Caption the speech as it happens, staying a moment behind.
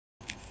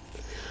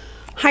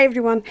Hi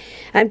everyone,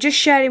 I'm just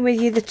sharing with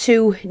you the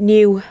two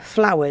new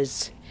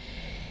flowers.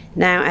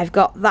 Now I've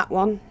got that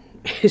one,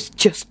 it's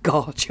just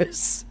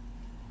gorgeous.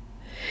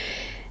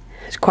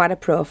 It's quite a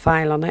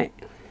profile on it.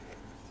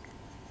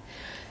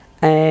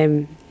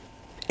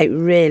 It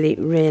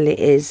really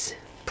is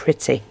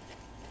pretty.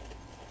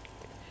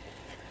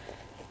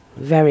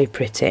 Very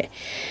pretty.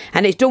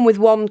 And it's done with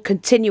one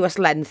continuous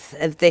length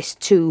of this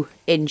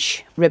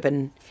 2-inch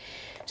ribbon.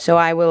 So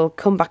I will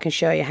come back and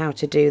show you how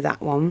to do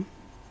that one.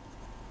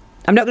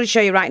 I'm not going to show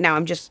you right now,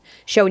 I'm just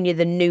showing you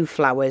the new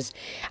flowers.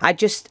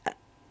 It's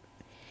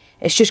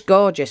just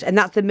gorgeous. And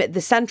that's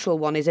the central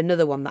one is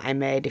another one that I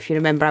made. If you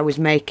remember, I was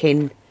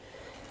making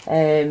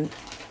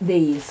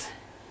these.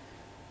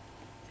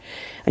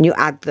 And you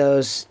add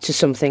those to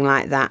something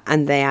like that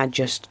and they are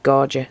just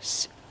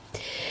gorgeous.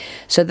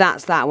 So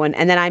that's that one.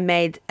 And then I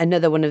made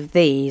another one of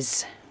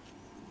these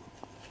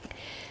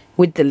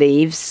with the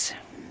leaves.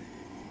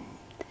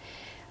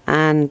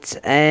 And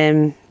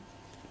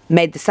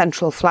made the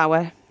central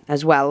flower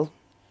as well,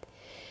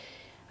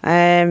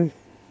 with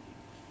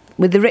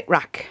the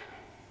rickrack,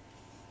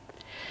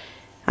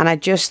 and I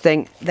just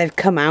think they've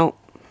come out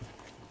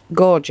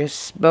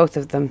gorgeous, both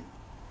of them.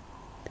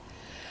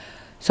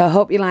 So I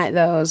hope you like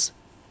those.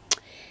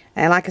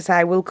 Like I say,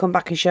 I will come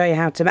back and show you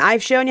how to.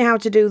 I've shown you how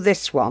to do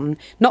this one,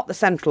 not the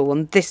central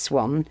one, this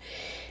one,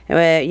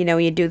 where you know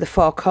you do the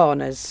 4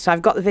 corners. So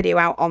I've got the video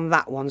out on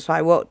that one, so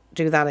I won't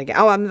do that again.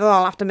 Oh,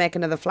 I'll have to make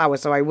another flower,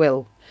 so I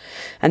will.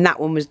 And that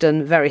one was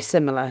done very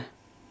similar.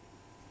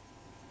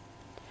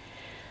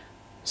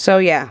 So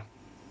yeah,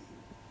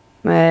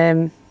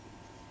 I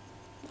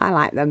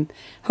like them.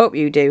 Hope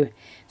you do.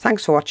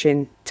 Thanks for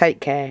watching.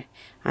 Take care,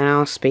 and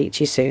I'll speak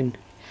to you soon.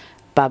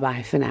 Bye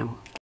bye for now.